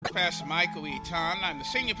Pastor Michael Eaton. I'm the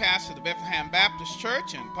senior pastor of the Bethlehem Baptist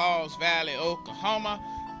Church in Pauls Valley, Oklahoma.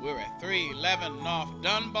 We're at 311 North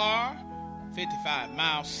Dunbar, 55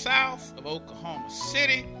 miles south of Oklahoma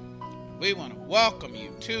City. We want to welcome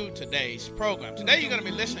you to today's program. Today you're going to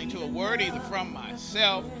be listening to a word either from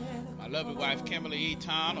myself, my lovely wife Kimberly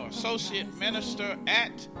Eaton, or associate minister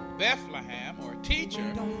at Bethlehem, or a teacher.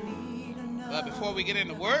 But before we get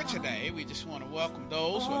into word today, we just want to welcome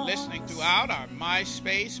those who are listening throughout our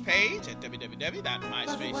MySpace page at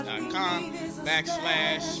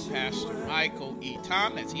www.myspace.com/Pastor Michael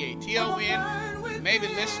Eaton. That's E-A-T-O-N. You may be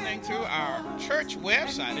listening through our church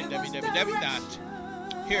website at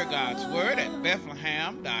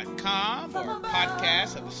www.heargodsword@bethlehem.com, or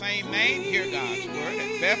podcast of the same name, Hear God's Word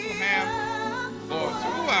at Bethlehem, or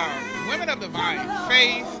through our Women of Divine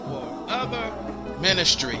Faith or other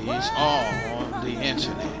ministries all on the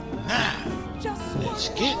internet. Now, let's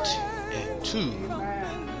get into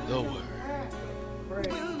the word.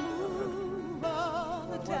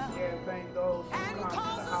 Thank those who come to the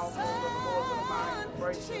house of the Lord with a mind to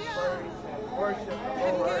praise and worship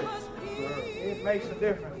the Lord. It makes a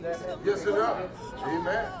difference, doesn't it? Yes, it does.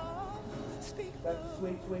 Amen. That's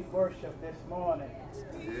sweet, sweet worship this morning.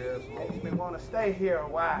 Yes, Makes me want to stay here a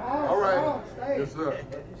while. all right. Yes, sir. As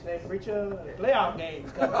you say, preacher, playoff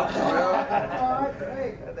games coming up.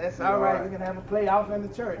 That's all right. We can have a playoff in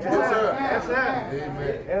the church. Yes, sir. Yes, sir.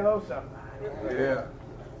 Amen. Hello, somebody. Yeah.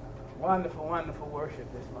 Wonderful, wonderful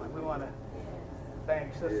worship this morning. We want to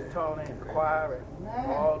thank Sister Tony and the choir and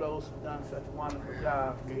all those who've done such a wonderful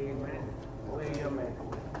job. Amen. William and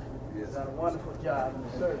has done a wonderful job in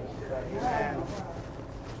the service. Amen.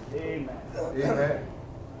 Amen. Amen.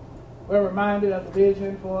 We're reminded of the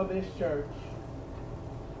vision for this church.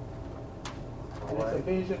 And it's a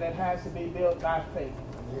vision that has to be built by faith.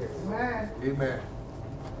 Yes. Amen. Amen.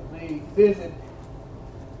 We visited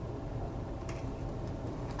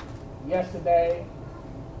yesterday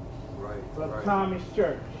Right. Brother Tommy's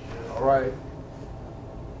church. All right.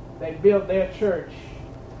 They built their church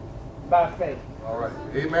by faith. All right.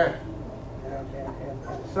 Amen. And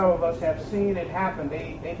some of us have seen it happen.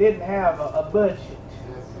 They didn't have a budget.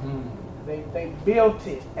 They built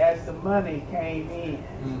it as the money came in.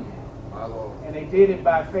 My Lord. And they did it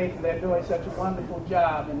by faith, and they're doing such a wonderful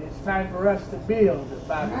job. And it's time for us to build it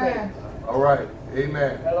by faith. All right.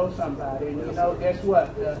 Amen. Hello, somebody. And you know, guess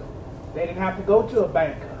what? They didn't have to go to a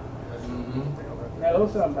banker. Hello,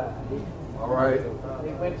 somebody. All right.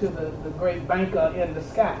 They went to the great banker in the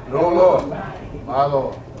sky. No, Lord. My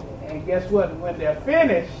Lord. And guess what? When they're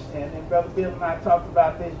finished, and Brother Bill and I talked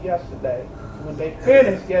about this yesterday, when they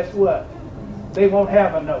finish, guess what? They won't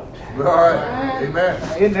have a note. All right. Amen.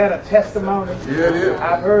 Isn't that a testimony? Yeah, it is.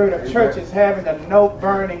 I've heard of churches having a note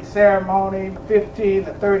burning ceremony 15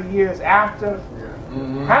 to 30 years after.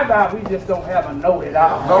 How about we just don't have a note at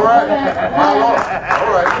all? All right. My Lord.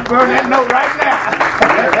 All right. Burn that note right now.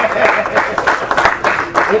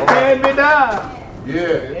 It can be done.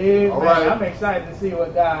 Yeah. Amen. All right. I'm excited to see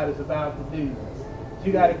what God is about to do.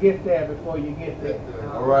 You got to get there before you get there.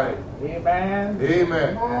 All right. Amen.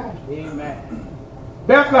 Amen. Amen.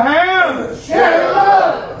 Bethlehem, share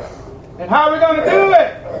love. And how are we going to do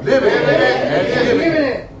it? Live it and live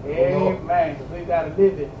it. Amen. Because we got to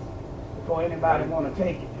live it before anybody want to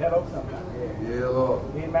take it. Hello, somebody. Yeah, Lord.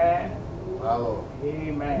 Amen. My Lord.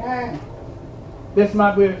 Amen. This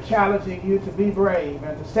month we're challenging you to be brave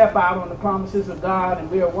and to step out on the promises of God,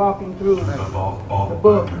 and we are walking through the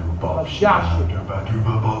book of Joshua.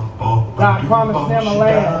 God promised them a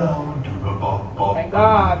land, and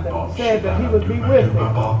God said that He would be with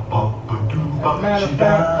them. As a matter of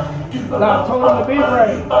fact, God told them to be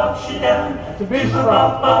brave, to be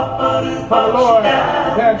strong, for the Lord,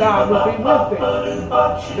 their God, will be with them.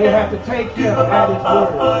 They have to take Him at His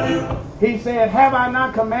word. He said, have I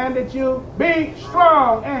not commanded you? Be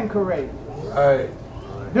strong and courageous. Right.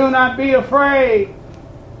 Do not be afraid,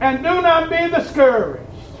 and do not be discouraged.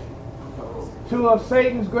 Two of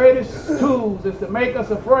Satan's greatest tools is to make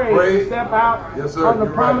us afraid, to step out from the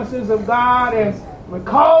promises of God, and it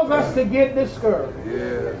cause us to get discouraged.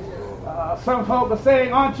 Yeah. Some folk are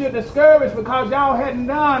saying, aren't you discouraged because y'all hadn't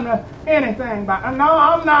done anything? No,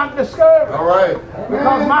 I'm not discouraged. All right.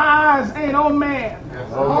 Because my eyes ain't on man.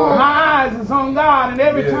 My eyes is on God. And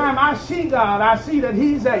every time I see God, I see that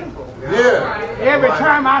He's able. Yeah. Every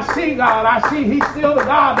time I see God, I see He's still the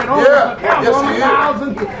God that owns the cattle on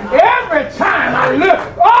 1,000. Every time I look,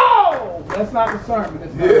 oh, that's not the sermon.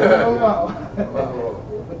 It's not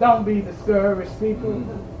But don't be discouraged, people.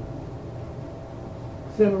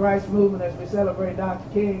 Civil rights movement, as we celebrate Dr.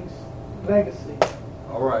 King's legacy.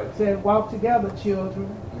 All right. Said, walk together, children.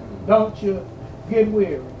 Don't you get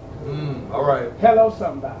weary. All right. Hello,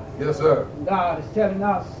 somebody. Yes, sir. God is telling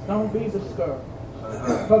us, don't be discouraged.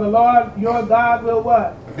 For the Lord your God will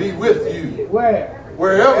what? Be with you. Where?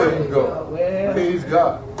 Wherever you go. Well, Praise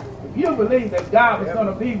God. if you believe that God was going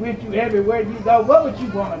to be with you everywhere you go, what would you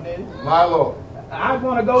want to do? My Lord. I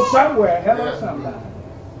want to go somewhere. Hello, somebody.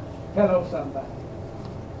 Hello, somebody.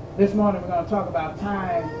 This morning we're going to talk about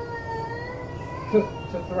time to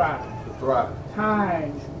thrive. To thrive.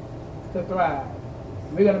 Time to thrive.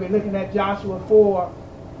 We're going to be looking at Joshua 4,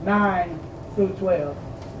 9 through 12.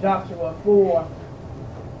 Joshua 4,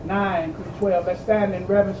 9 through 12. Let's stand in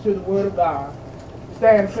reverence to the Word of God.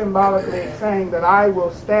 Stand symbolically saying that I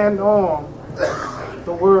will stand on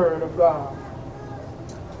the Word of God.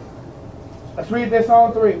 Let's read this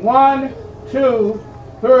on three. 1, 2,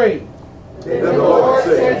 3. Then the Lord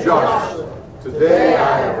said to Joshua, today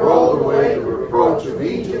I have rolled away the reproach of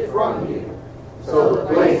Egypt from you. So the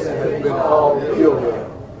place has been called Gilgal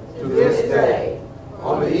to this day.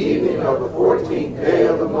 On the evening of the 14th day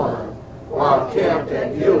of the month, while camped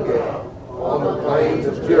at Gilgal on the plains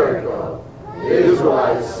of Jericho, the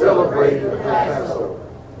Israelites celebrated the Passover.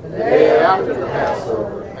 The day after the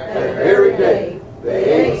Passover, that very day, they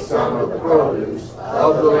ate some of the produce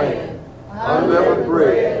of the land, unleavened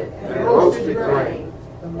bread and roasted grain.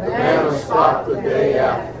 The manna stopped the day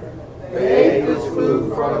after. They ate this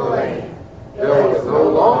food from the land. There was no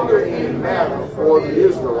longer any manna for the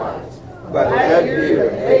Israelites, but that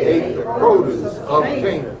year they ate the produce of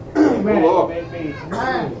Canaan. Amen. Lord. May be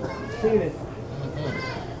seated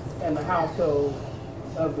in the household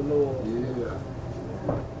of the Lord. Yeah.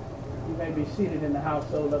 You may be seated in the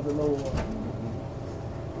household of the Lord.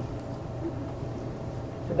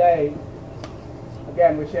 Today,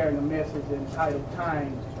 again, we're sharing a message entitled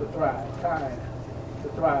Time to Thrive. Time to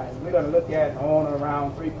Thrive. We're going to look at on and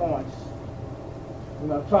around 3 points. We're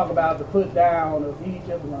going to talk about the put down of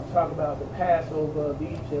Egypt. We're going to talk about the Passover of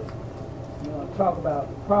Egypt. We're going to talk about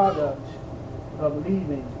the product of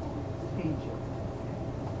leaving Egypt.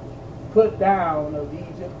 Put down of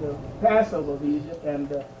Egypt, the Passover of Egypt, and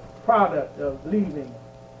the product of leaving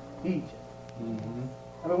Egypt. Mm-hmm.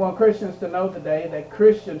 And we want Christians to know today that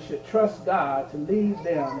Christians should trust God to lead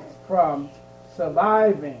them from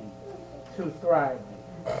surviving to thriving.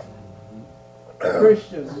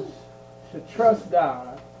 Christians should trust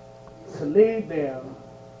God to lead them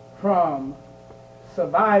from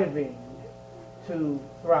surviving to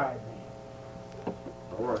thriving.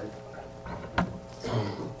 All right.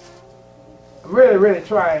 I'm really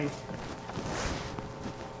trying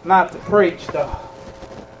not to preach the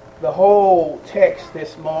whole text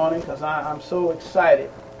this morning because I'm so excited.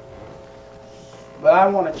 But I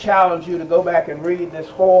want to challenge you to go back and read this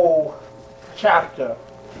whole chapter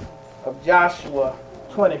of Joshua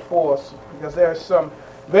 24 because there are some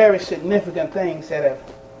very significant things that have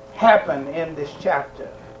happened in this chapter.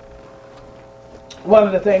 One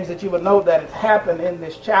of the things that you would note that has happened in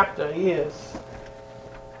this chapter is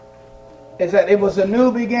that it was a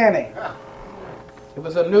new beginning. It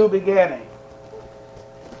was a new beginning.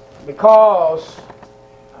 Because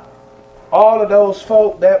all of those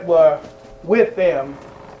folk that were with them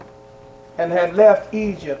and had left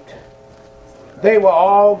Egypt, they were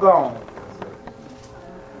all gone.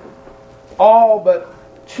 All but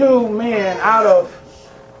 2 men out of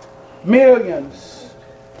millions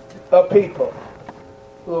of people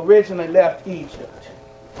who originally left Egypt.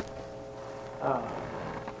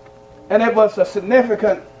 And it was a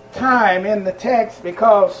significant time in the text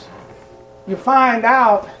because you find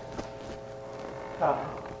out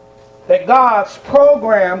that God's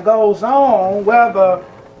program goes on whether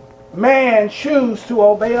man chooses to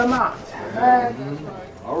obey or not.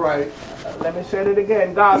 All right. Let me say it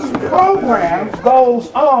again. God's program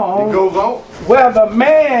goes on, It goes on. whether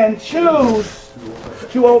man chooses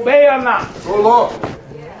to obey or not. Oh, Lord.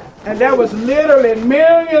 And there was literally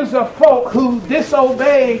millions of folk who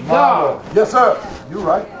disobeyed God. Yes, sir. You're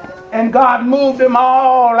right. And God moved them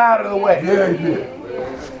all out of the way. Yeah, He did.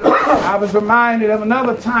 I was reminded of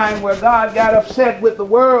another time where God got upset with the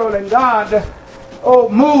world and God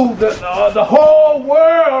moved the whole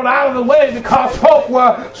world out of the way because folk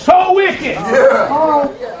were so wicked.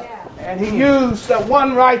 Yeah. And He used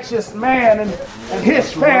one righteous man and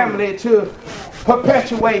his family to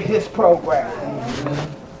perpetuate His program.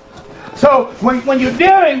 So when you're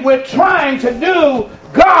dealing with trying to do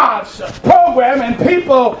God's program and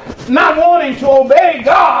people not wanting to obey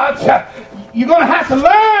God's, you're going to have to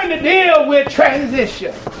learn to deal with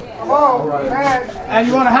transition. And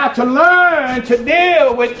you're going to have to learn to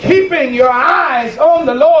deal with keeping your eyes on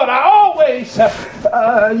the Lord. I always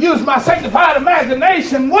use my sanctified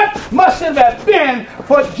imagination. What must it have been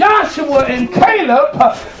for Joshua and Caleb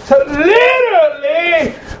to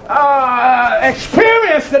literally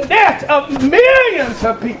experience the death of millions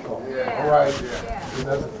of people? Yeah. All right.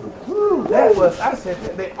 Yeah. Ooh, that was, I said,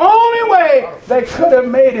 the only way they could have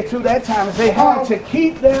made it through that time is they had to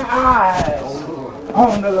keep their eyes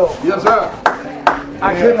on the Lord. Yes, sir.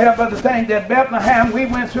 I couldn't help but to think that Bethlehem, we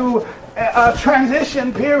went through a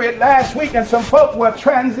transition period last week, and some folk were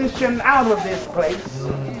transitioned out of this place.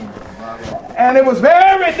 And it was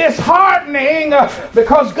very disheartening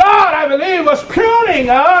because God, I believe, was pruning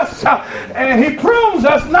us. And he prunes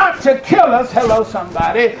us not to kill us. Hello,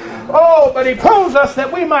 somebody. Oh, but he prunes us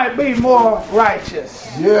that we might be more righteous.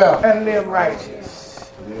 And live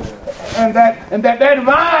righteous. And that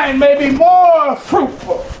vine may be more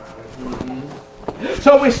fruitful.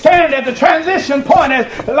 So we stand at the transition point, and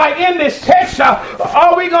like in this text,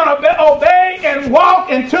 are we going to obey and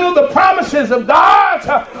walk into the promises of God,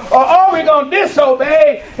 or are we going to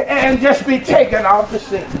disobey and just be taken off the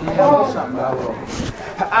scene? Hello, somebody.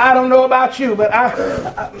 I don't know about you, but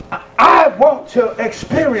I want to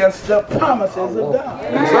experience the promises of God.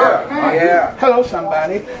 Yeah. Hello,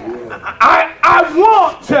 somebody. I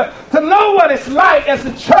want to know what it's like as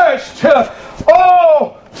a church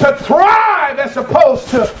to thrive as opposed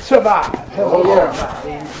to survive. Hello,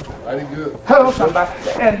 somebody. Hello,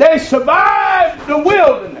 somebody. And they survived the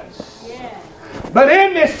wilderness. But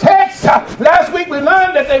in this text, last week we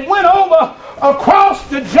learned that they went over across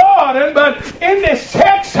the Jordan, but in this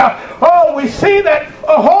text, we see that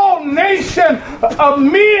a whole nation of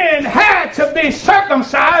men had to be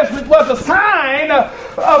circumcised, which was a sign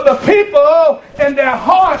of the people and their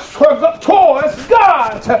hearts towards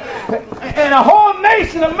God. And a whole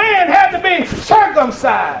nation of men had to be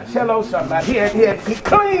circumcised. Hello, somebody. He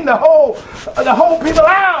cleaned the whole people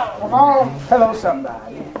out. Hello,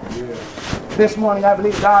 somebody. This morning, I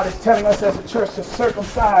believe God is telling us as a church to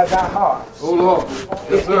circumcise our hearts. Oh, Lord.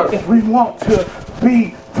 Yes, sir. If we want to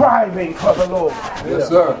be thriving for the Lord. Yes,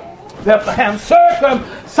 sir. Bethlehem,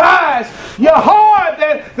 circumcise your heart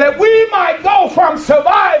that we might go from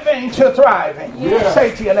surviving to thriving. Yeah.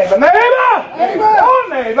 Say to your neighbor, neighbor,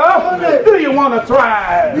 do you want to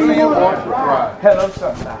thrive? Do you want to thrive? Hello,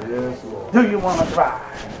 somebody. Yes, Lord. Do you want to thrive?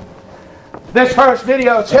 This first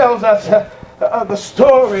video tells us the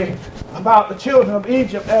story about the children of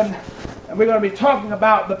Egypt, and we're going to be talking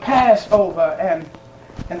about the Passover and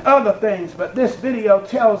other things, but this video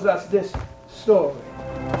tells us this story.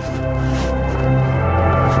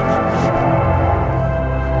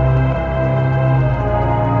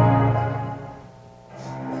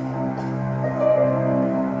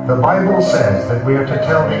 The Bible says that we are to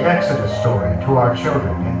tell the Exodus story to our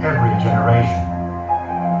children in every generation.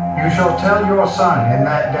 You shall tell your son in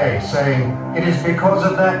that day, saying, it is because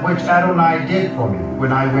of that which Adonai did for me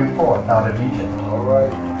when I went forth out of Egypt. All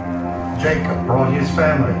right. Jacob brought his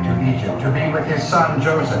family to Egypt to be with his son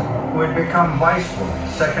Joseph, who had become viceroy,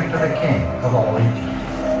 second to the king of all Egypt.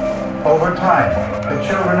 Over time, the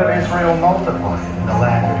children of Israel multiplied in the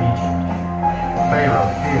land of Egypt.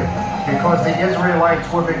 Pharaoh feared, because the Israelites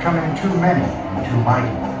were becoming too many and too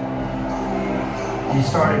mighty. He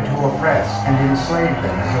started to oppress and enslave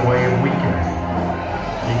them as a way of weakening them.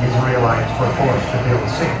 The Israelites were forced to build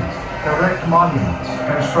cities, erect monuments,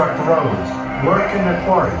 construct roads, work in the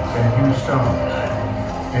quarries, and hew stones.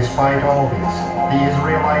 Despite all this, the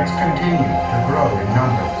Israelites continued to grow in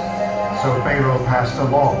numbers. So Pharaoh passed a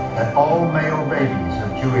law that all male babies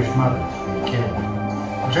of Jewish mothers be killed.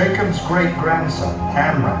 Jacob's great-grandson,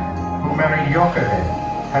 Amram, who married Jochebed,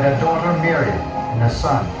 had a daughter Miriam and a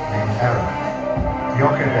son named Aaron.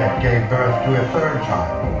 Jochebed gave birth to a third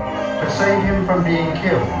child. To save him from being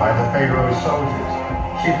killed by the Pharaoh's soldiers,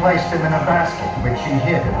 she placed him in a basket which she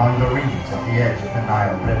hid among the reeds at the edge of the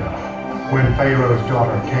Nile River. When Pharaoh's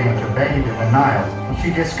daughter came to bathe in the Nile,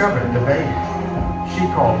 she discovered the baby. She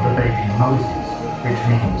called the baby Moses, which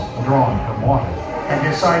means drawn from water, and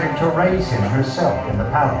decided to raise him herself in the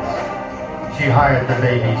palace. She hired the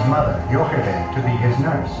baby's mother, Jochebed, to be his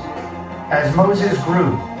nurse. As Moses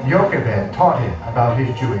grew, Jochebed taught him about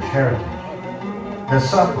his Jewish heritage. The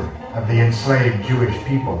suffering of the enslaved Jewish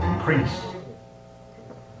people increased.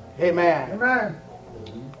 Amen. Amen.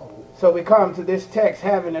 So we come to this text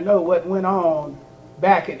having to know what went on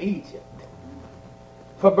back in Egypt.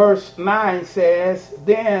 For verse 9 says,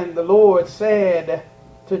 then the Lord said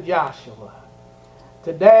to Joshua,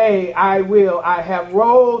 today I have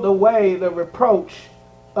rolled away the reproach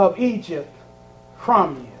of Egypt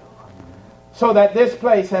from you, so that this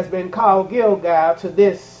place has been called Gilgal to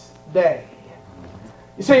this day.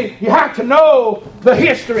 You see, you have to know the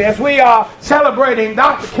history. As we are celebrating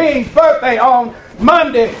Dr. King's birthday on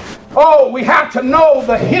Monday, we have to know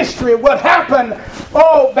the history of what happened,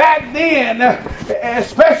 back then,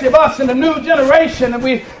 especially of us in the new generation. And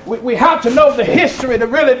we have to know the history to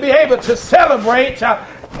really be able to celebrate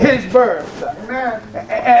his birth. Amen.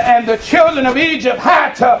 And the children of Egypt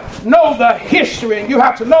had to know the history. You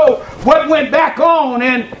have to know what went back on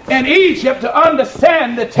in Egypt to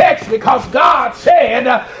understand the text, because God said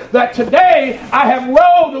that today I have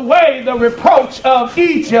rolled away the reproach of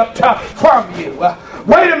Egypt from you.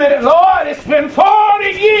 Wait a minute, Lord, it's been 40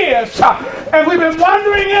 years and we've been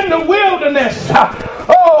wandering in the wilderness.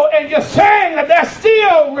 And you're saying that there's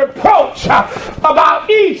still reproach about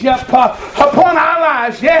Egypt upon our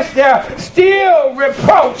lives. Yes, there's still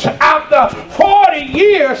reproach after 40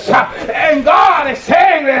 years. And God is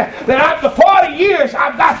saying that after 40 years,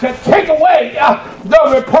 I've got to take away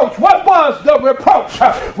the reproach. What was the reproach?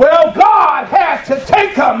 Well, God had to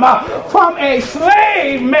take them from a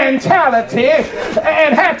slave mentality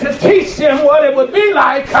and had to teach them what it would be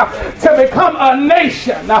like to become a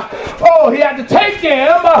nation. He had to take them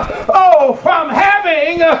from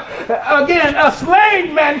having again a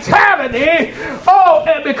slave mentality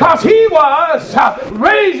because he was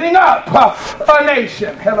raising up a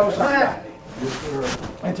nation. Hello, somebody.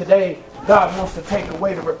 And today God wants to take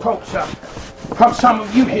away the reproach from some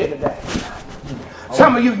of you here today.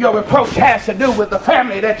 Some of you, your reproach has to do with the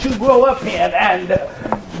family that you grew up in, and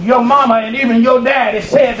your mama and even your daddy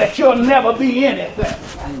said that you'll never be anything.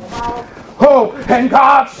 And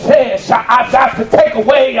God says, I've got to take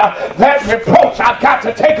away that reproach. I've got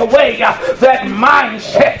to take away that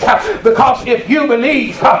mindset. Because if you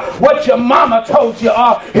believe what your mama told you,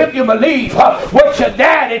 or if you believe what your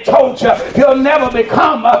daddy told you, you'll never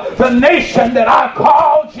become the nation that I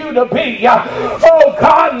called you to be.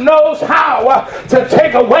 God knows how to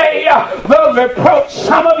take away the reproach.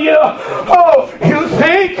 Some of you, you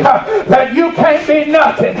think that you can't be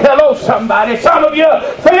nothing. Hello, somebody. Some of you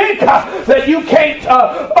think that you can't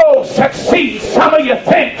succeed. Some of you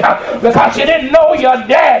think because you didn't know your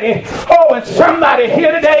daddy. And somebody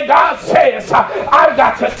here today, God says, I've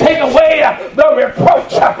got to take away the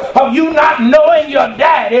reproach of you not knowing your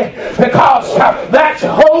daddy, because that's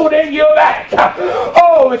holding you back.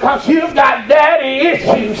 Because you've got daddy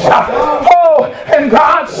issues. And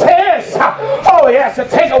God says, he has to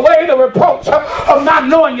take away the reproach of not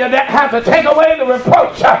knowing your dad. Has to take away the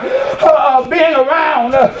reproach of being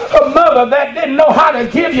around a mother that didn't know how to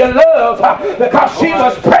give you love because she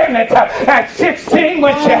was pregnant at 16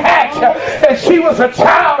 when she had you, and she was a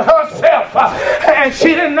child herself, and she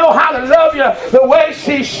didn't know how to love you the way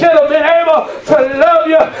she should have been able to love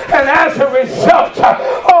you, and as a result,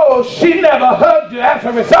 she never hugged you. As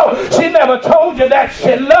a result, she never told you that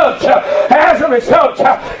she loved you. As a result,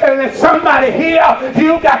 and then somebody here,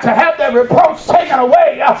 you got to have that reproach taken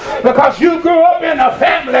away because you grew up in a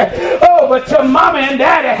family, but your mama and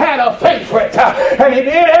daddy had a favorite, and he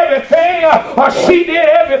did everything, or she did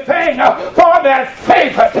everything for that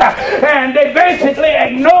favorite, and they basically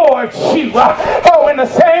ignored you. In the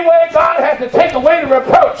same way, God had to take away the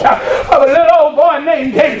reproach of a little old boy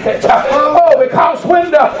named David. Because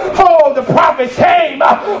when the prophet came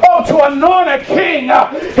to anoint a king,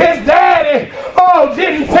 his daddy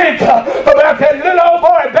didn't think about that little old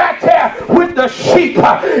boy back there with the sheep.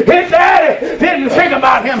 His daddy didn't think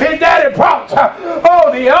about him. His daddy brought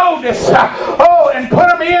the oldest and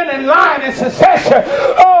put him in line in succession.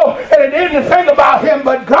 And it didn't think about him,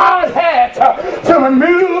 but God had to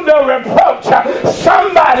remove the reproach.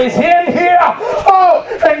 Somebody's in here,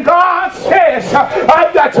 and God says,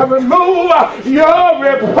 I've got to remove your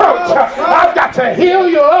reproach. I've got to heal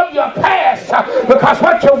you of your past, because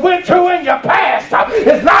what you went through in your past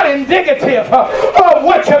is not indicative of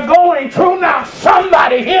what you're going through now.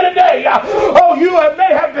 Somebody here today, you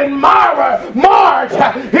may have been marred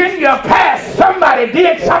in your past. Somebody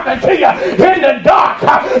did something to you in the dark,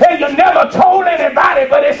 and you never told anybody,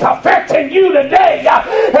 but it's affecting you today,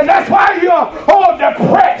 and that's why you're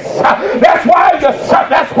depressed. That's why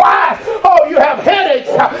you have headaches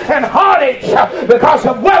and heartaches because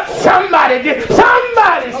of what somebody did.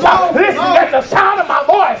 Listen, at the sound of my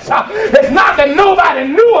voice, it's not that nobody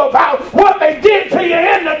knew about what they did to you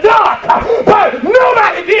in the dark, but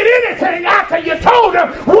nobody did anything after you told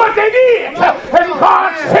them what they did. And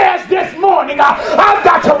God says this morning, I've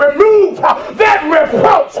got to remove that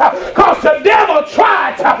reproach, because the devil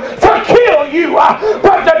tried to kill you,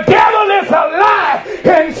 but the devil is alive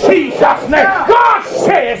in Jesus' name. God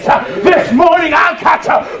says this morning, I've got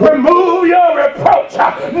to remove your reproach.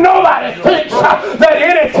 Nobody thinks that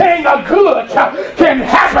anything good can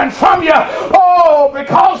happen from you. oh,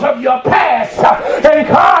 because of your past. And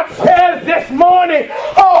God says this morning,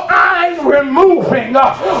 oh, I'm removing,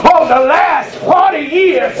 oh, the last 40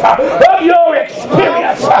 years of your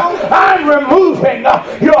experience. I'm removing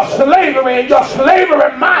your slavery, your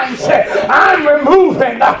slavery mindset. I'm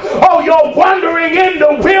removing, oh, your wandering in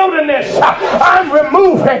the wilderness. I'm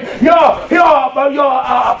removing your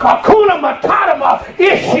Hakuna Matata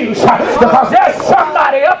issues, because there's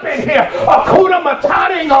somebody up in here Hakuna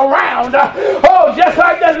Matating around, oh, just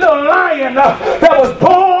like that little lion that was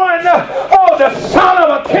born, oh, the son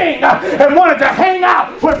of a king, and wanted to hang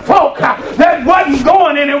out with folk that wasn't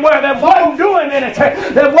going anywhere, that wasn't doing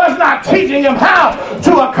anything, that was not teaching him how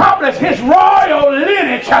to accomplish his royal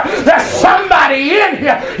lineage. There's somebody in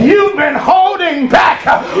here, you've been holding back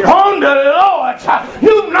on the Lord.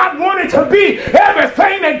 You've not wanted to be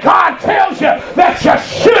everything that God tells you that you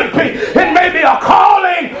should be. It may be a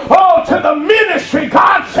calling, oh, to the ministry.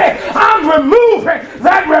 God said, I'm removing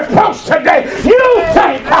that reproach today. You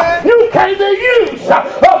think you can't be used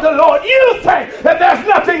of the Lord. You think that there's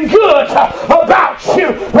nothing good about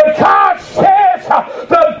you. But God says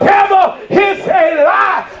the devil is a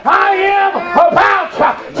lie. I am about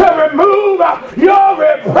to remove your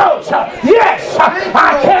reproach. Yes,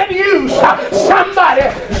 I can use somebody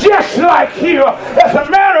just like you. As a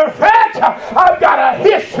matter of fact, I've got a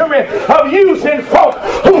history of using folk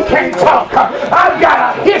who can talk. I've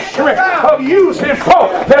got a history of using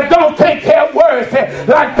folk that don't think they're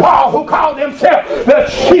worthy, like Paul, who called himself the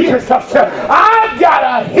chiefest of sinners. I've got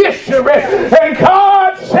a history, and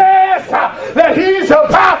God says that he's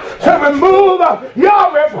about to remove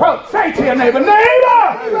your reproach. Say to your neighbor, neighbor,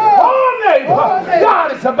 oh neighbor,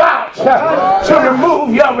 God is about to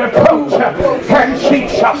remove your reproach in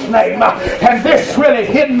Jesus' name. And this really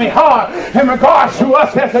hit me hard in regards to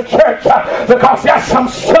us as a church, because there's some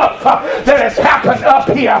stuff that has happened up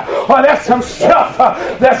here, or there's some stuff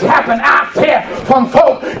that's happened out there from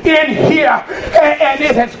folk in here, and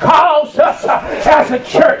it has caused us as a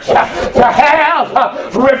church to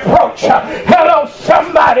have reproach. Hello,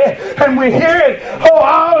 somebody, and we hear it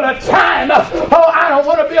all the time. Oh, I don't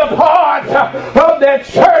want to be a part of that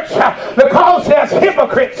church because there's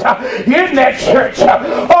hypocrites in that church.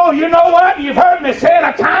 Oh, you know what? You've heard me say it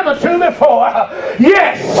a time or two before.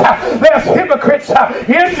 Yes, there's hypocrites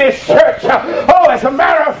in this church. Oh, as a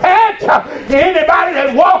matter of fact, anybody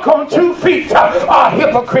that walk on 2 feet are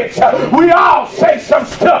hypocrites. We all say some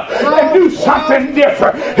stuff and do something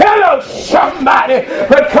different. Hello, somebody.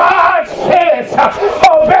 But God says,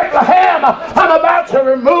 oh, Bethlehem, I'm about to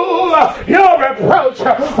remove your reproach.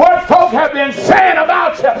 What folk have been saying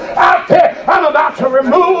about you out there, I'm about to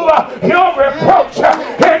remove your reproach.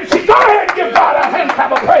 And go ahead and give God a hand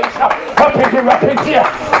clap of praise up in here.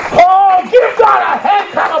 Oh, give God a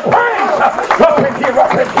hand clap of praise up in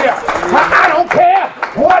here. I don't care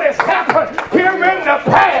what has happened here in the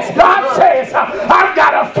past. God says, I've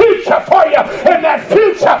got a future for you. And that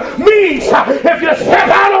future means if you step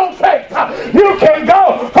out on faith, you can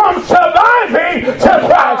go from surviving to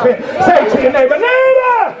thriving. Say to your neighbor,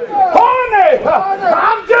 oh neighbor,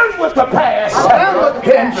 I'm done with the past.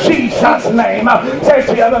 In Jesus' name. Say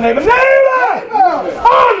to your other neighbor,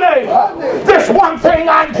 oh neighbor, this one thing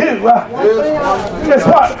I do is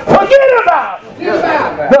what? Forget about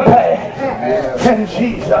the past. In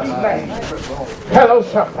Jesus' name. Hello,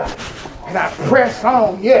 somebody. And I press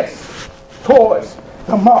on, yes, towards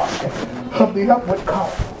the mark of the upward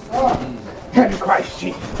call in Christ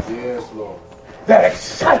Jesus. Yes, Lord. That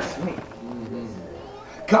excites me.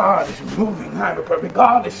 God is moving,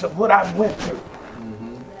 regardless of what I went through.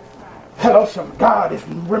 Hello, some God is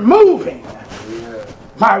removing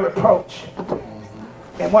my reproach.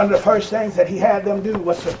 And one of the first things that he had them do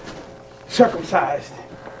was to circumcise.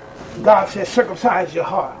 God says, circumcise your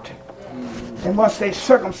heart. And once they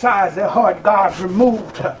circumcised their heart, God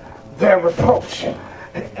removed their reproach.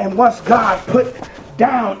 And once God put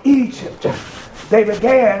down Egypt, they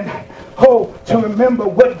began, to remember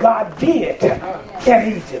what God did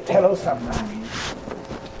in Egypt. Hello, somebody.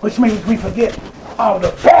 Which means we forget all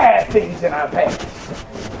the bad things in our past,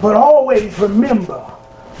 but always remember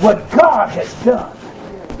what God has done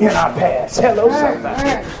in our past. Hello,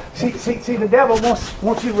 somebody. See, the devil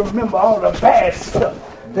wants you to remember all the bad stuff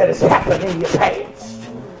that has happened in your past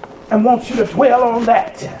and wants you to dwell on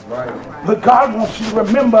that. Right. But God wants you to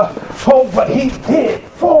remember what he did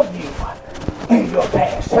for you in your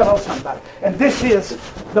past. Hello, somebody. And this is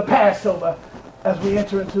the Passover as we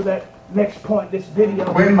enter into that next point, this video.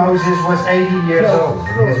 When Moses was 80 years old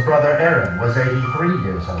and his brother Aaron was 83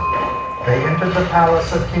 years old, they entered the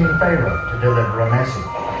palace of King Pharaoh to deliver a message.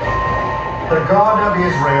 The God of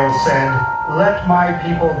Israel said, "Let my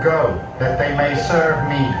people go, that they may serve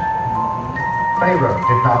me." Pharaoh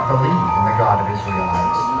did not believe in the God of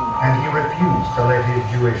Israelites, and he refused to let his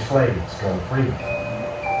Jewish slaves go free.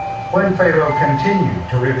 When Pharaoh continued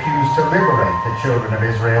to refuse to liberate the children of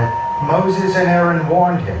Israel, Moses and Aaron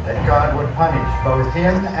warned him that God would punish both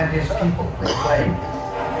him and his people with plagues.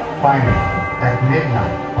 Finally, at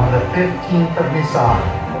midnight on the 15th of Nisan,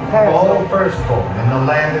 all firstborn in the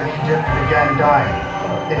land of Egypt began dying,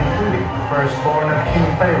 including the firstborn of King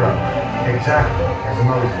Pharaoh, exactly as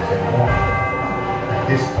Moses had warned. At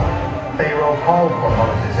this point, Pharaoh called for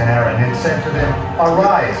Moses and Aaron and said to them,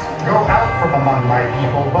 "Arise, go out from among my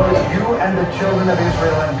people, both you and the children of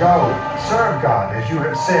Israel, and go. Serve God as you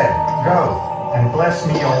have said. Go, and bless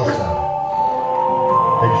me also."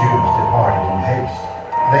 The Jews departed in haste.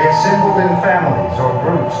 They assembled in families or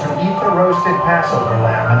groups to eat the roasted Passover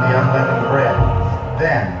lamb and the unleavened bread.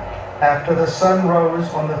 Then, after the sun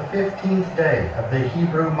rose on the 15th day of the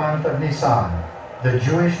Hebrew month of Nisan, the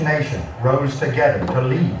Jewish nation rose together to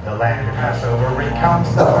lead the land of Passover,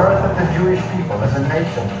 recounts the birth of the Jewish people as a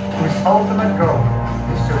nation whose ultimate goal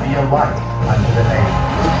is to be a light unto the nations.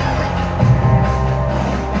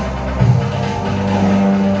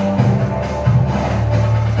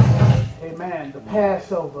 Amen. The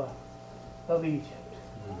Passover of Egypt.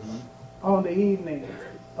 On the evening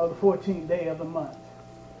of the 14th day of the month,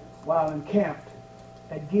 while encamped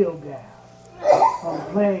at Gilgal, on the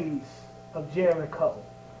plains of Jericho,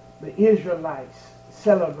 the Israelites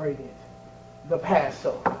celebrated the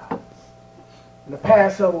Passover. And the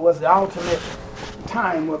Passover was the ultimate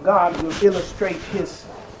time where God would illustrate his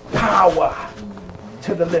power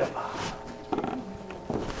to deliver.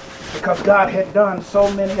 Because God had done so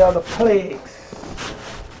many other plagues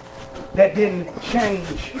that didn't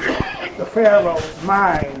change the Pharaoh's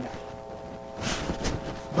mind.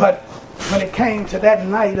 But when it came to that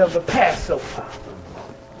night of the Passover,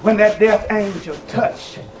 when that death angel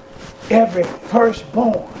touched every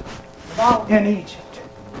firstborn in Egypt,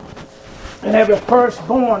 and every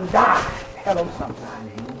firstborn died. Hello,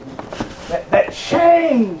 somebody. That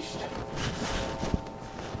changed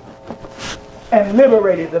and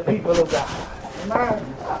liberated the people of God.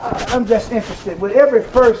 I'm just interested with every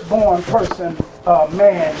firstborn person,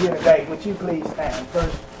 man here today. Would you please stand?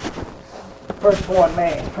 Firstborn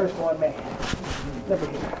man. Look at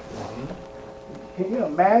here. Can you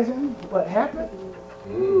imagine what happened?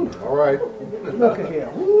 All right. Look at here.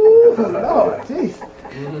 Ooh, Lord, jeez.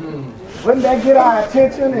 Wouldn't that get our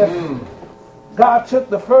attention if God took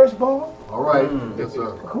the firstborn? All right. Yes,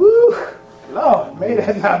 sir. Woo, Lord, may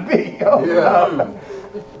that not be. Oh, Yeah. Lord.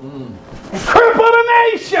 And cripple the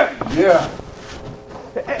nation. Yeah.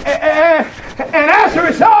 And as a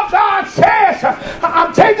result, God says,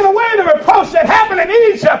 I'm taking away the reproach that happened in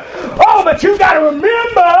Egypt. Oh, but you got to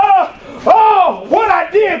remember, what I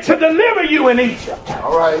did to deliver you in Egypt.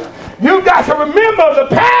 All right. You got to remember the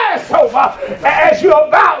Passover as you're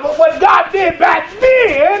about what God did back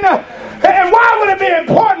then. And why would it be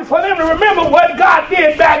important for them to remember what God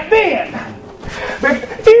did back then?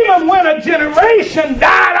 Even when a generation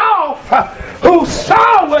died off who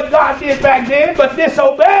saw what God did back then but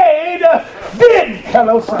disobeyed, didn't.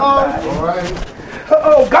 Hello, somebody. All right.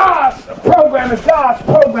 Oh, God's program is God's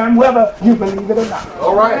program whether you believe it or not.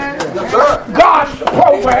 All right. Yes, sir. God's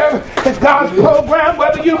program is God's program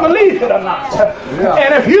whether you believe it or not. Yeah.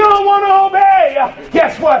 And if you don't want to obey,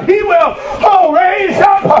 guess what? He will raise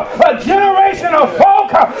up a generation of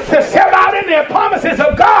folk to step out in the promises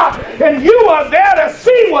of God, and you are there to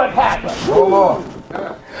see what happens. Hold on.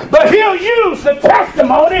 But he'll use the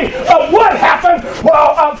testimony of what happened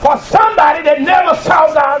for somebody that never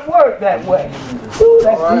saw God work that way. Ooh,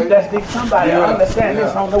 that's deep. Somebody understand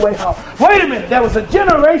this on the way home. Wait a minute. There was a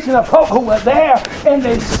generation of folk who were there and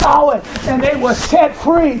they saw it and they were set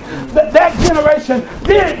free. That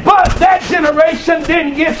generation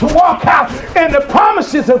didn't get to walk out in the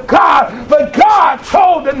promises of God. But God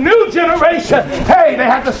told the new generation, hey, they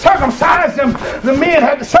had to circumcise them. The men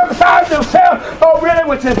had to circumcise themselves. Oh, really?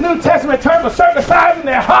 Which is New Testament term for circumcising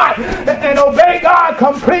their heart and obey God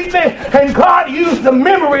completely. And God used the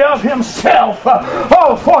memory of himself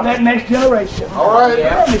for that next generation. All right.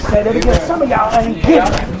 Let me say that again. Some of y'all ain't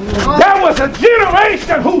getting it. There was a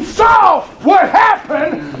generation who saw what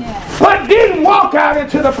happened, but didn't walk out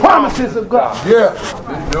into the promises of God. Yeah.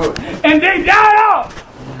 Didn't do it. And they died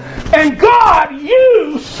off. And God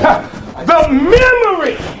used the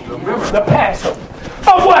memory, the Passover,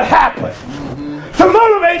 of what happened to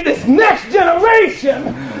motivate this next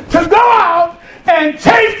generation to go out and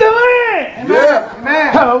take the land. Yeah.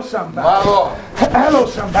 Amen. Hello, somebody. My Lord. Hello,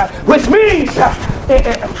 somebody. Which means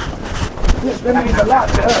That means a lot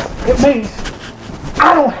to us. It means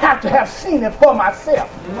I don't have to have seen it for myself.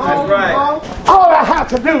 That's right. All I have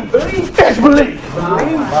to do is believe.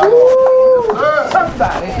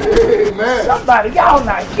 Somebody, y'all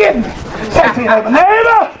not getting me. Say to your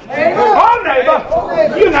neighbor,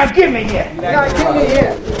 neighbor, you're not getting me yet.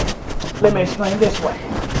 Let me explain this way.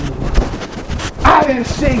 I didn't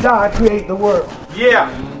see God create the world. Yeah.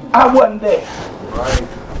 I wasn't there. Right.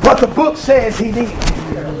 But the book says he did.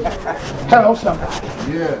 Hello, somebody.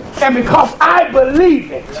 Yeah. And because I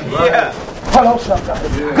believe it, hello, somebody.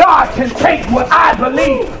 Yeah. God can take what I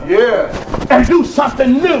believe and do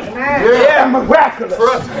something new and miraculous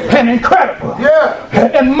and incredible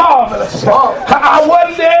and marvelous. I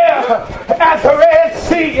wasn't there at the Red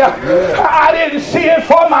Sea. I didn't see it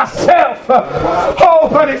for myself.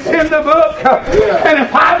 But it's in the book. And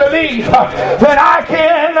if I believe that I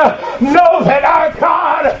can know that our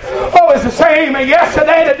God is the same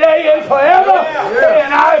yesterday, today, and forever.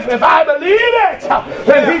 And if I believe it,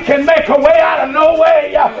 then he can make a way out of no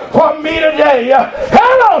way for me today.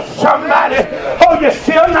 Hello, somebody. You're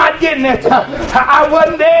still not getting it. I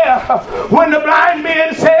wasn't there when the blind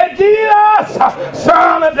men said, Jesus,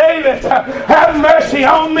 Son of David, have mercy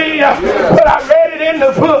on me. But I read it in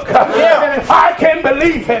the book. And if I can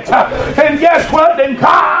believe it, then guess what? Then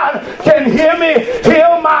God can hear me,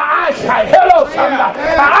 heal my eyesight. Hello, somebody.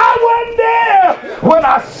 I wasn't there when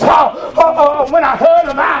I saw, when I heard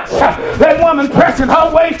about that woman pressing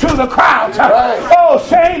her way through the crowd.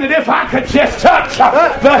 Saying that if I could just touch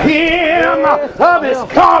the hem of his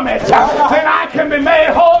garment, then I can be made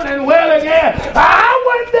whole and well again. I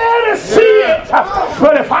wasn't there to see it,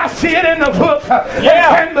 but if I see it in the book and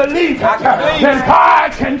can believe it, then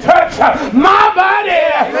God can touch my body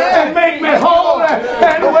and make me whole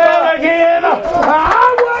and well again.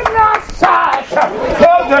 I was outside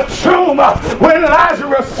of the tomb when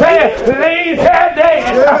Lazarus said, "Leave there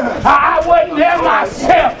dead." I wasn't there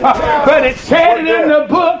myself, but it said it in the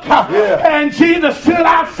book, and Jesus stood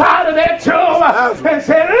outside of that tomb and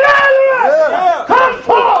said, "Lazarus, come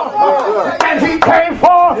forth." And he came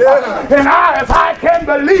forth, and if I can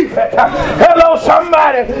believe it, hello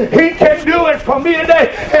somebody, he can do it for me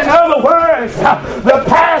today. In other words, the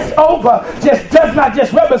Passover does not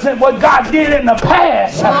just represent what God did in the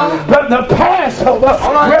past, but the Passover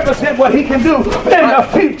represents what he can do in the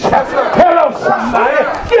future. Hello somebody,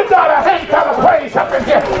 give God a hand clap of praise up in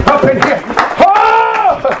here, up in here.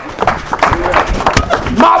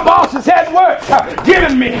 My boss is at work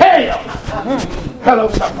giving me hell. Hello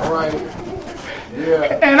somebody.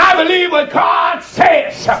 And I believe what God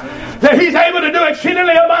says, that he's able to do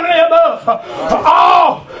exceedingly abundantly above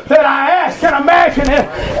all that I ask and imagine.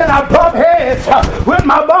 And I bump heads with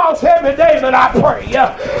my boss every day, but I pray.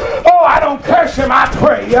 I don't curse him, I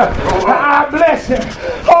pray. I bless him.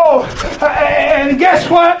 And guess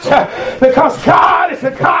what? Because God is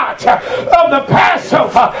the God of the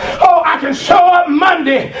Passover. I can show up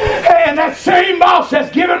Monday, and that same boss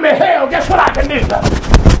that's giving me hell, guess what I can do?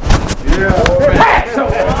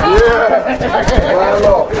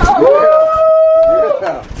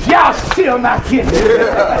 Y'all still not getting it.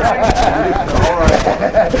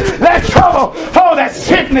 That trouble, that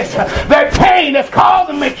sickness, that pain that's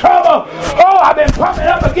causing me trouble. I've been pumping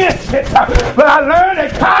up against it. But I learned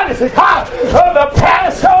that God is the God of the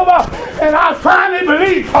Passover. And I finally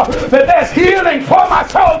believe that there's healing for my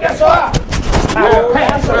soul. Guess what?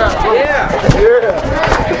 Passover.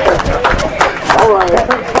 All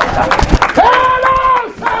right. Hello,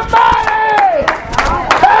 somebody!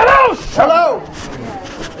 Hello!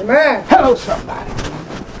 Amen. Hello, somebody.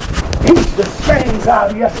 He's the same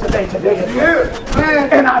God yesterday, today, and forever.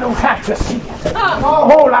 And I don't have to see it.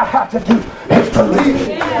 All I have to do is believe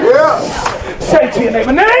it. Say to your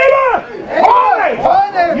neighbor,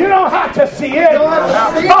 you don't have to see it.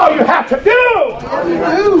 All you have to do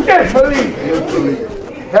is believe.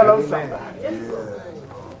 Hello, somebody.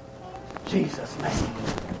 Jesus' name.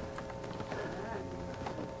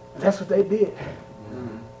 That's what they did.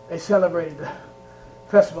 They celebrated the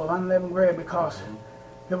festival of unleavened bread because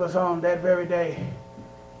it was on that very day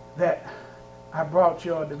that I brought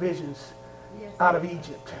your divisions out of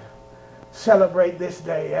Egypt. Celebrate this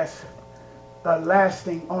day as a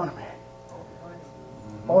lasting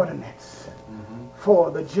ordinance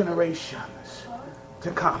for the generations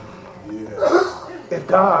to come. If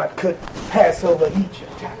God could pass over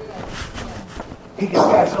Egypt, he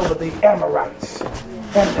could pass over the Amorites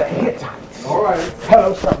and the Hittites. All right.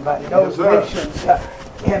 Hello, somebody. Those nations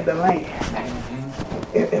in the land.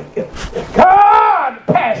 If God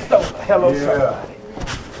passed over, hello, somebody,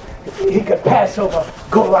 he could pass over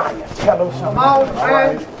Goliath. Hello,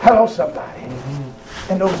 somebody. Hello, somebody.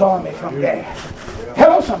 and those armies from Gad.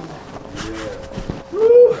 Hello, somebody.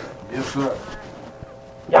 Woo. Yes, sir.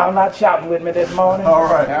 Y'all not shouting with me this morning? All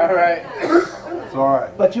right. All right. It's all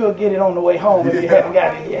right. But you'll get it on the way home if you haven't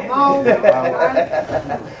got it yet.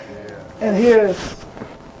 And here's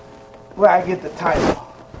where I get the title.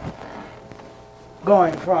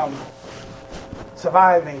 Going from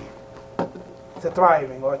surviving to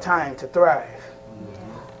thriving, or time to thrive.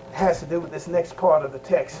 It has to do with this next part of the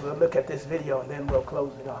text. We'll look at this video and then we'll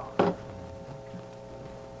close it off.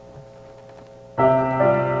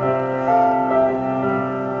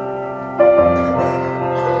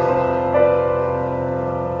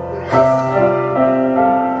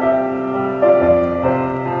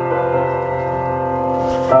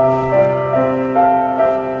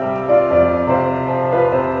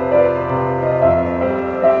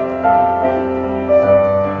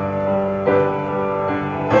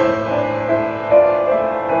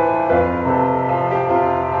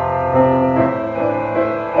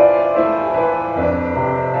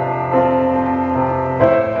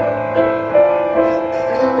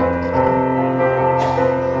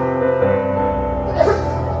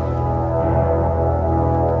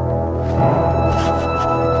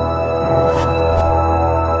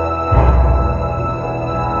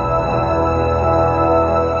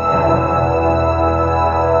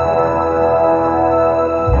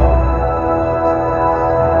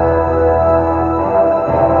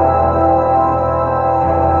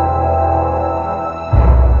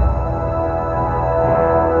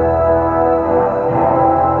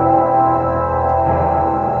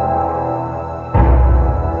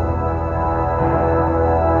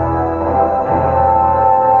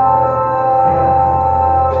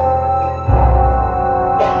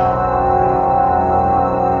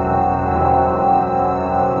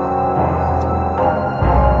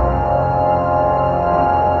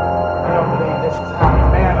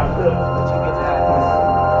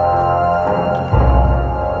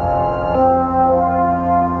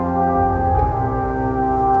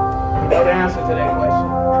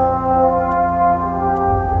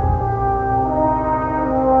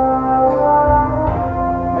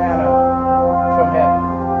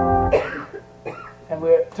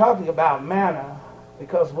 Talking about manna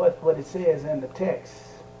because what it says in the text.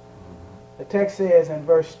 The text says in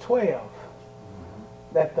verse 12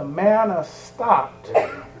 that the manna stopped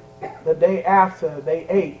the day after they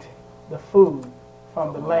ate the food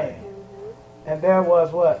from the land. And there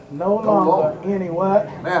was what? No longer any what?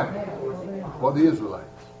 Manna for the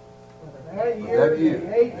Israelites. That year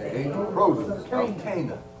they ate the produce of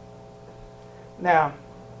Canaan. Now,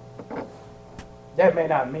 that may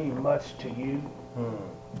not mean much to you.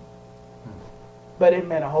 But it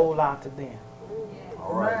meant a whole lot to them.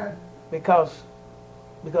 All right. Because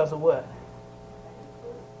of what?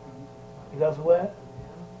 Because of what?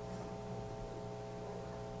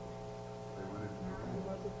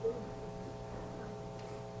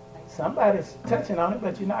 Somebody's touching on it,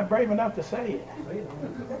 but you're not brave enough to say it.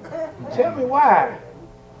 Tell me why.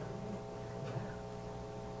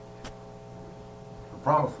 The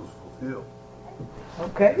promise was fulfilled.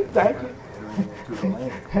 Okay, thank you.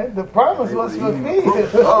 The promise was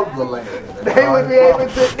fulfilled. Of the land. They would be able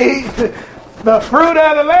to eat the fruit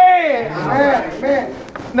of the land. Amen.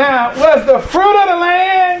 Now, was the fruit of the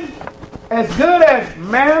land as good as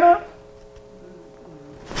manna?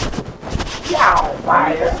 Y'all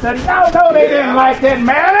study. Y'all know they didn't like that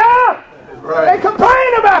manna. Right. They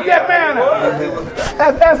complained about that manna.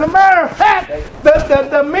 As a matter of fact,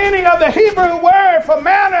 the meaning of the Hebrew word for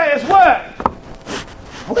manna is what?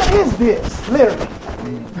 What is this? Literally.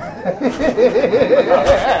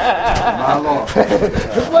 My Lord.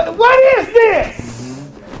 What is this?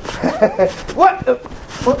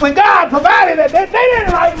 When God provided it, they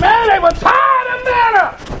didn't like manna. They were tired of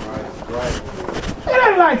manna. Right. They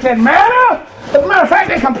didn't like that manna. As a matter of fact,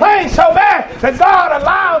 they complained so bad that God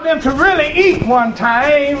allowed them to really eat one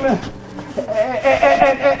time.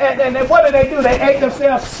 And what did they do? They ate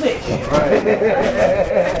themselves sick. Right.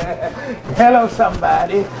 Hello,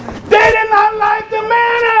 somebody. They did not like the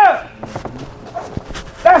manna.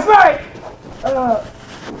 That's like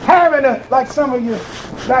having like some of you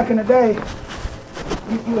back in the day,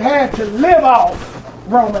 you had to live off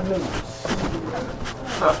Roman noodles.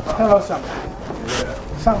 Hello, somebody.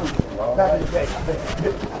 Some of you back in the day.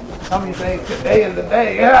 Some of you say today is the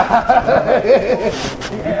day.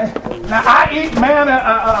 Now I eat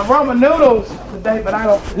manna, Roman noodles today, but I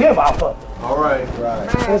don't live off of it. All right.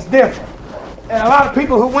 It's different. And a lot of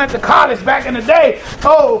people who went to college back in the day,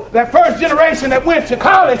 oh, that first generation that went to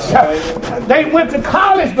college, they went to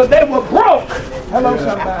college, but they were broke. Hello,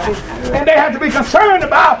 somebody. And they had to be concerned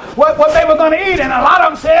about what they were going to eat. And a lot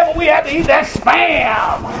of them said, well, we had to eat that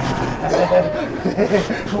spam.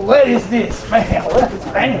 What is this spam? What is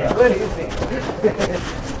spam? What is it?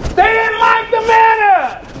 They didn't like the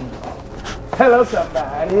manna. Hello,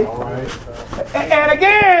 somebody. All right. And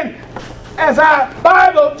again, as our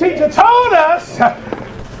Bible teacher told us,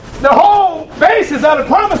 the whole basis of the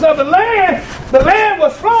promise of the land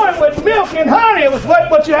was flowing with milk and honey. It was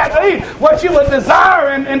what you had to eat, what you would desire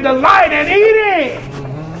and delight in eating.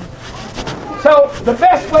 So the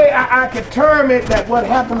best way I could term it, that what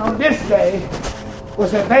happened on this day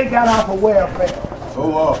was that they got off of welfare.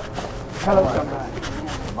 Hello, somebody.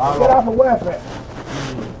 They got off of welfare.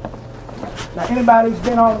 Now, anybody who's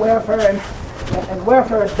been on welfare, and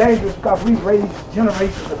welfare is dangerous because we've raised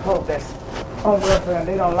generations of folks that's on welfare and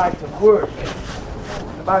they don't like to work.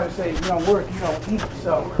 The Bible says you don't work, you don't eat.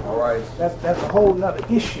 So that's a whole nother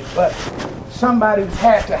issue. But somebody's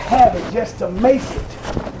had to have it just to make it.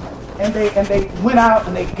 And they went out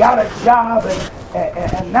and they got a job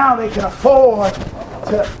and now they can afford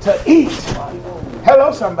to eat.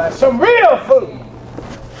 Hello, somebody. Some real food.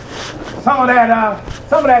 Some of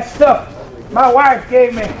that stuff my wife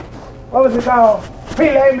gave me. What was it called?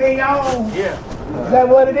 Filet mignon. Yeah. Is that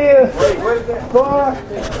what it is? What is that? Boy,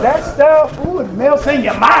 that stuff, ooh, it melts in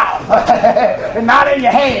your mouth and not in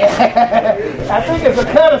your hand. I think it's a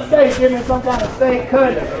cut of steak, isn't it? Some kind of steak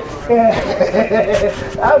cut.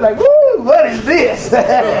 I was like, woo, what is this?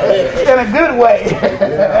 In a good way.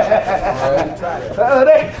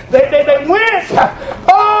 They went,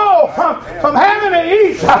 from having to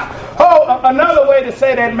eat. Another way to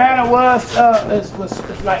say that manna was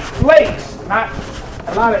like flakes. Not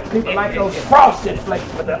a lot of people like those frosted flakes,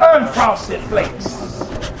 but the unfrosted flakes.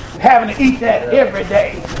 Having to eat that every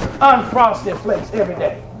day. Unfrosted flakes every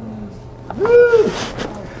day. Woo.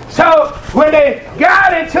 So when they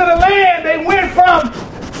got into the land, they went from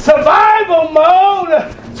survival mode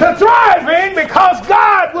to thriving because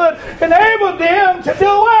God would enable them to do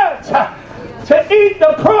what? To eat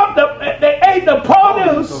they ate the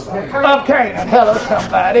produce of Canaan. Hello,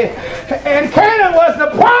 somebody. And Canaan was the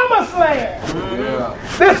promised land. Yeah.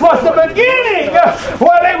 This was the beginning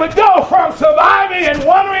where they would go from surviving and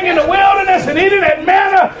wandering in the wilderness and eating that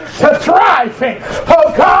manna to thriving.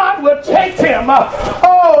 Oh, God would take them.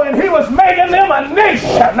 And He was making them a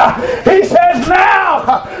nation. He says,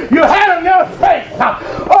 now you had enough faith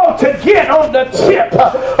to get on the tip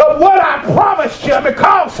of what I promised you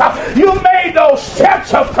because you made those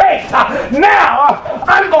steps of faith. Now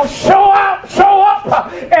I'm going to show up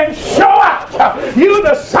and show out. You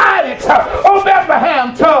decided,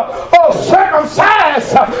 Bethlehem, to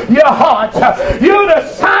circumcise your heart. You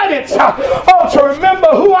decided to remember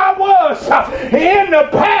who I was in the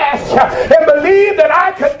past and believe that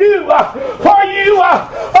I could do for you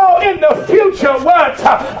in the future what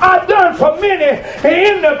I've done for many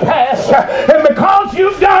in the past. And because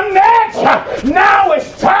you've done that, now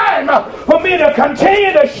it's time for me to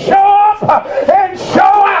continue to show up and show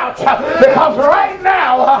out. Because right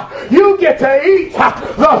now, you get to eat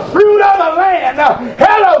the fruit of the land.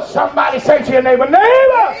 Hello, somebody. Say to your neighbor,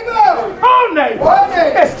 neighbor.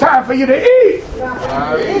 It's time for you to eat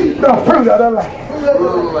the fruit of the land.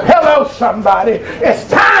 Hello, somebody. It's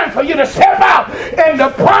time for you to step out in the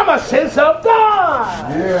promises of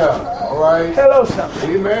God. Yeah, all right. Hello,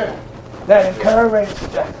 somebody. Amen. That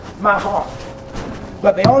encouraged my heart.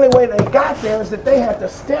 But the only way they got there is that they had to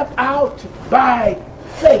step out by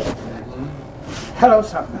faith. Mm-hmm. Hello,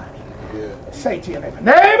 somebody. Yeah. Say to your neighbor,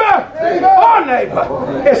 neighbor,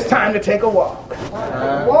 it's time to take a walk.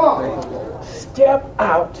 Step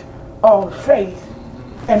out on faith,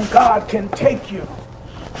 and God can take you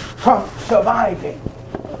from surviving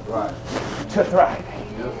to thriving.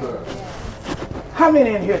 Yes, sir. How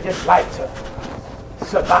many in here just like to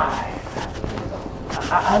survive?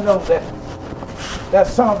 I know that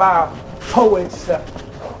some of our poets have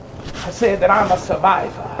said that I'm a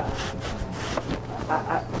survivor.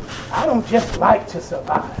 I don't just like to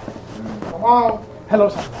survive. Come on. Hello,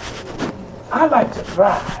 somebody. I like to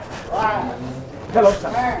thrive. Hello,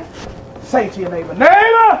 somebody. Say to your neighbor,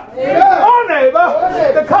 neighbor,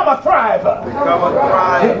 become a thriver.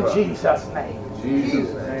 In Jesus' name.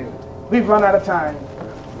 Jesus' name. We've run out of time.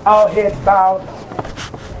 All heads bowed.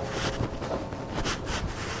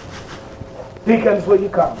 Deacons, will you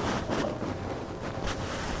come?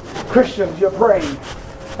 Christians, you're praying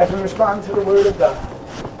as we respond to the Word of God.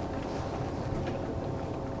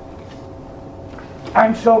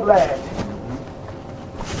 I'm so glad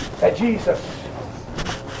that Jesus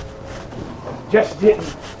just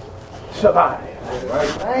didn't survive.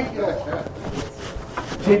 Thank you.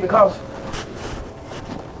 See, because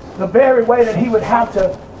the very way that he would have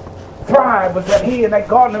to thrive was that he in that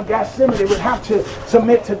Garden of Gethsemane would have to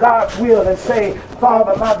submit to God's will and say,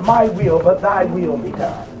 Father, not my will, but thy will be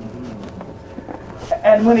done.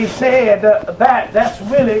 And when he said that's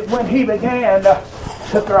really when he began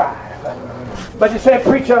to thrive. But you say,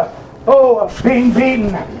 preacher, being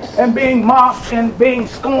beaten and being mocked and being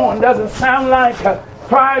scorned doesn't sound like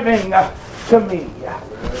thriving to me.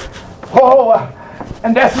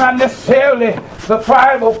 And that's not necessarily the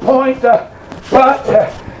thrival point, but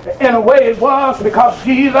in a way it was, because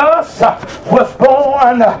Jesus was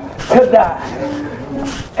born to die.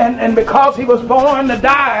 And because he was born to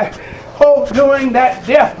die, during that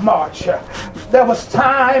death march, there was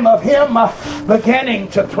time of him beginning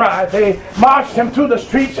to thrive. They marched him through the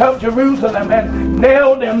streets of Jerusalem and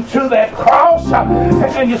nailed him to that cross.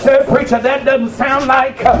 And you said, preacher, that doesn't sound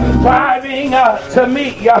like thriving to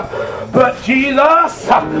me. But Jesus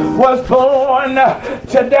was born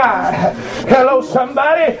to die. Hello,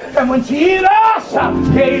 somebody. And when Jesus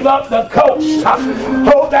gave up the ghost,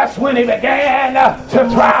 that's when he began to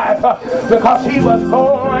thrive, because he was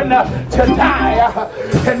born to die.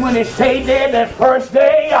 And when he stayed dead that first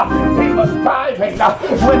day, he was thriving.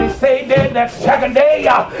 When he stayed dead that second day,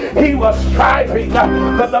 he was thriving.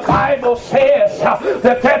 But the Bible says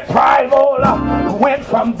that thrival went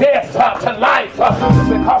from death to life,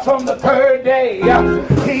 because on the third day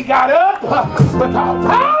he got up with all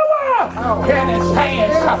power in his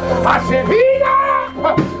hands. I said, he got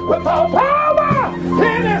up with all power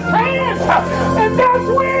in his hands, and that's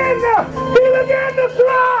when he began to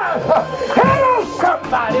thrive. Hello,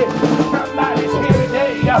 somebody's here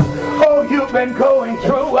today. You've been going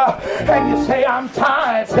through, and you say, I'm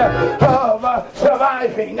tired of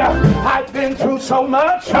surviving. I've been through so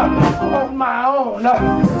much on my own,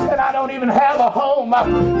 and I don't even have a home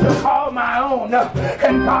to call my own.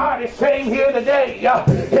 And God is saying here today,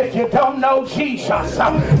 if you don't know Jesus,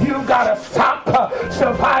 you got to stop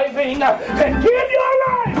surviving and give your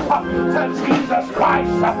life to Jesus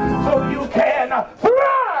Christ so you can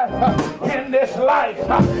thrive in this life.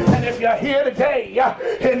 And if you're here today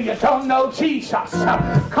and you don't know Jesus,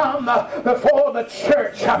 come before the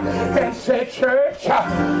church and say, church,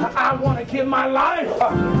 I want to give my life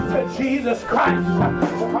to Jesus Christ,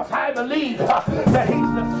 because I believe that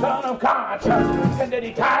he's the Son of God, and that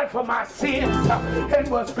he died for my sins and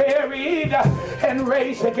was buried and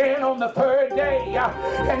raised again on the third day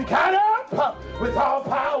and got up with all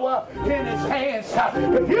power in his hands.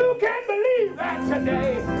 If you can believe that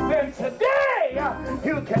today, then today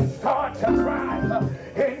you can start to thrive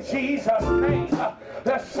in Jesus' name.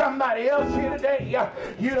 There's somebody else here today.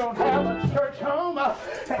 You don't have a church home,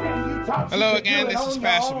 and you talk. Hello again, this is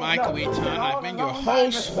Pastor Michael Eaton. I've been your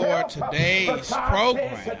host for today's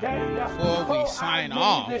program. Before we sign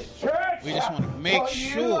off, we just want to make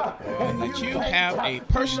sure that you have a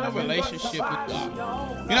personal relationship with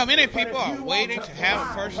God. You know, many people are waiting to have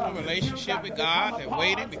a personal relationship with God. They're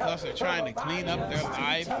waiting because they're trying to clean up their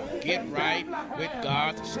life, get right with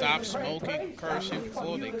God, to stop smoking, cursing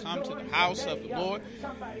before they come to the house of the Lord.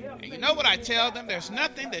 And you know what I tell them? There's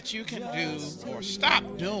nothing that you can do or stop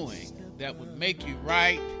doing that would make you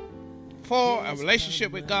right for a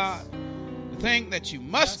relationship with God. The thing that you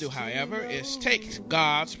must do, however, is take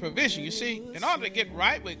God's provision. You see, in order to get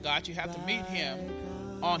right with God, you have to meet him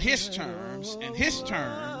on his terms, and his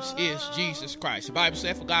terms is Jesus Christ. The Bible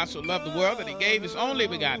said, for God so loved the world that he gave his only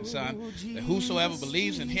begotten Son, that whosoever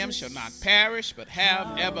believes in him shall not perish, but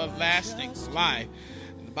have everlasting life.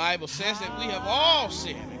 And the Bible says that we have all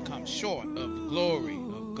sinned and come short of the glory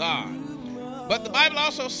of God. But the Bible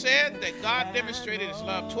also said that God demonstrated his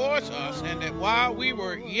love towards us, and that while we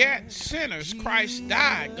were yet sinners, Christ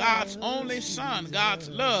died. God's only Son, God's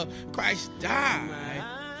love, Christ died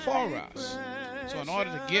for us. So in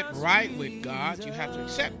order to get right with God, you have to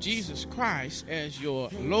accept Jesus Christ as your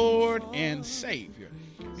Lord and Savior.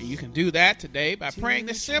 And you can do that today by praying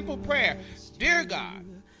this simple prayer. Dear God,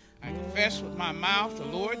 I confess with my mouth the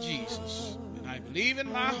Lord Jesus, and I believe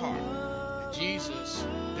in my heart that Jesus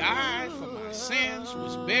died for my sins,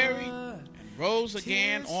 was buried, and rose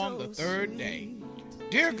again on the third day.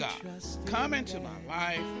 Dear God, come into my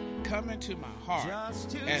life, come into my heart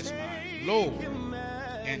as my Lord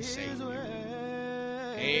and Savior.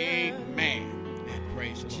 Amen. And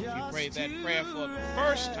praise the Lord. If you prayed that prayer for the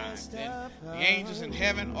first time, then the angels in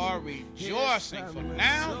heaven are rejoicing, for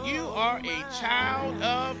now you are a child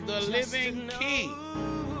of the living King.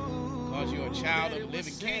 Because you're a child of the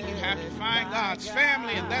living King, you have to find God's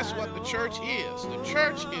family, and that's what the church is. The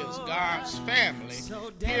church is God's family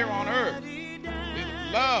here on earth. We would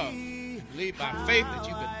love to believe by faith that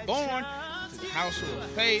you've been born to the household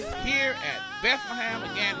of faith here at Bethlehem.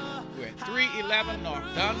 Again, we're at 311 North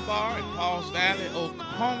Dunbar in Pauls Valley,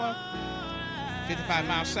 Oklahoma, 55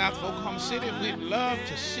 miles south of Oklahoma City. We'd love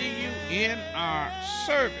to see you in our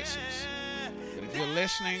services. But if you're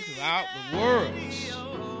listening throughout the world,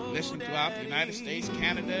 listening throughout the United States,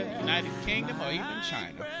 Canada, United Kingdom, or even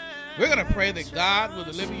China, we're going to pray that God will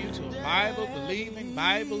deliver you to a Bible-believing,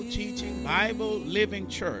 Bible-teaching, Bible-living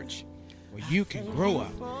church where you can grow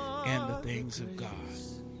up in the things of God.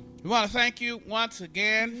 We want to thank you once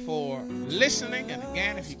again for listening. And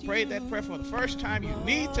again, if you prayed that prayer for the first time, you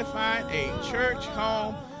need to find a church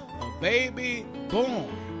home. A baby born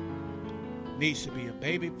needs to be a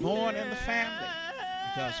baby born in the family,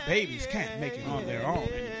 because babies can't make it on their own.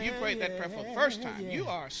 And if you prayed that prayer for the first time, you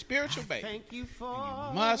are a spiritual baby, and you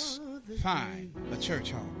must find a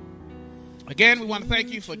church home. Again, we want to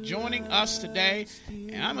thank you for joining us today,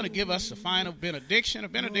 and I'm going to give us a final benediction. A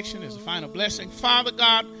benediction is a final blessing. Father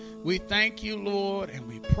God, we thank you, Lord, and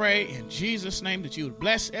we pray in Jesus' name that you would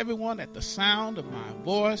bless everyone at the sound of my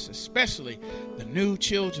voice, especially the new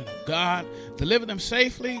children of God. Deliver them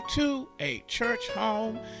safely to a church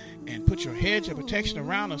home, and put your hedge of protection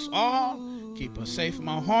around us all. Keep us safe from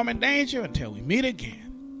all harm and danger until we meet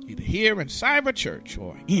again, either here in Cyber Church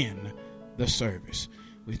or in the service.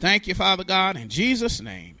 We thank you, Father God, in Jesus'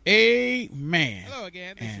 name. Amen. Hello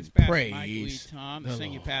again. This is Pastor Mike Wheaton, the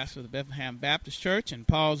senior pastor of the Bethlehem Baptist Church in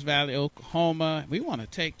Pauls Valley, Oklahoma. We want to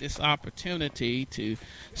take this opportunity to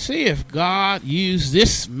see if God used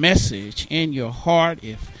this message in your heart,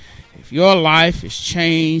 if your life is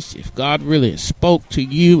changed, if God really spoke to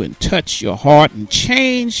you and touched your heart and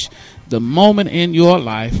changed the moment in your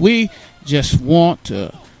life. We just want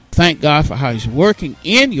to thank God for how he's working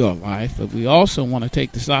in your life, but we also want to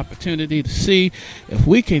take this opportunity to see if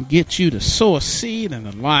we can get you to sow a seed in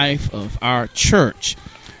the life of our church.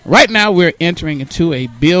 Right now we're entering into a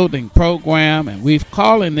building program, and we've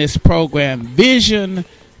calling this program Vision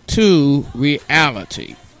to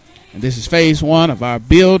Reality. And this is phase 1 of our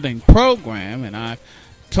building program, and I've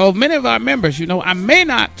told many of our members, I may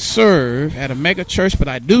not serve at a mega church, but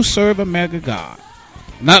I do serve a mega God.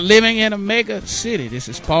 Not living in a mega city. This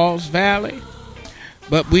is Pauls Valley.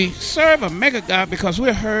 But we serve a mega God because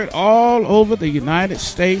we're heard all over the United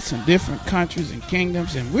States and different countries and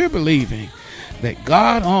kingdoms. And we're believing that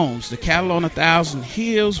God owns the cattle on 1,000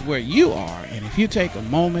 hills where you are. And if you take a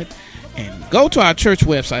moment and go to our church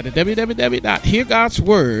website at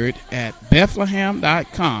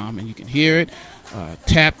www.heargodsword@bethlehem.com, and you can hear it.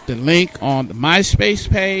 Tap the link on the MySpace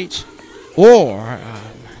page, or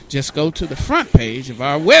just go to the front page of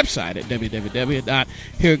our website at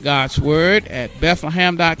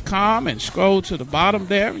www.heargodsword@bethlehem.com and scroll to the bottom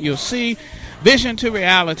there. You'll see Vision to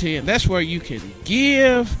Reality, and that's where you can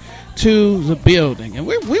give to the building. And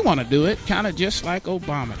we want to do it kind of just like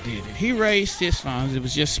Obama did it. He raised his funds. It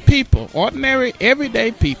was just people, ordinary,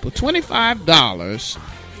 everyday people, $25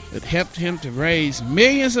 that helped him to raise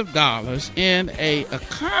millions of dollars in a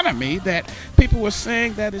economy that people were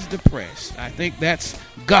saying that is depressed. I think that's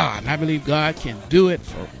God, and I believe God can do it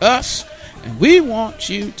for us, and we want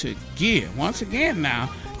you to give. Once again now,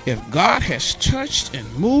 if God has touched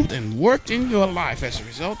and moved and worked in your life as a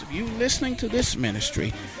result of you listening to this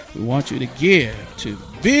ministry, we want you to give to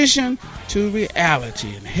Vision to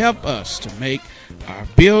Reality and help us to make our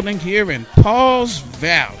building here in Pauls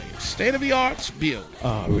Valley, state-of-the-art build,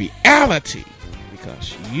 reality,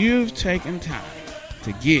 because you've taken time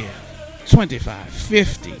to give 25,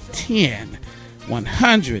 50, 10,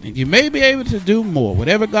 100, and you may be able to do more,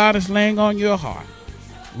 whatever God is laying on your heart.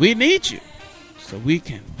 We need you so we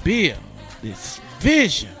can build this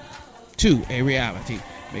vision to a reality.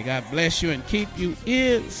 May God bless you and keep you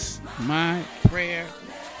is my prayer.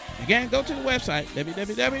 Again, go to the website,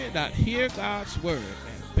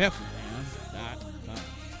 www.heargodsword@bethlehem.com.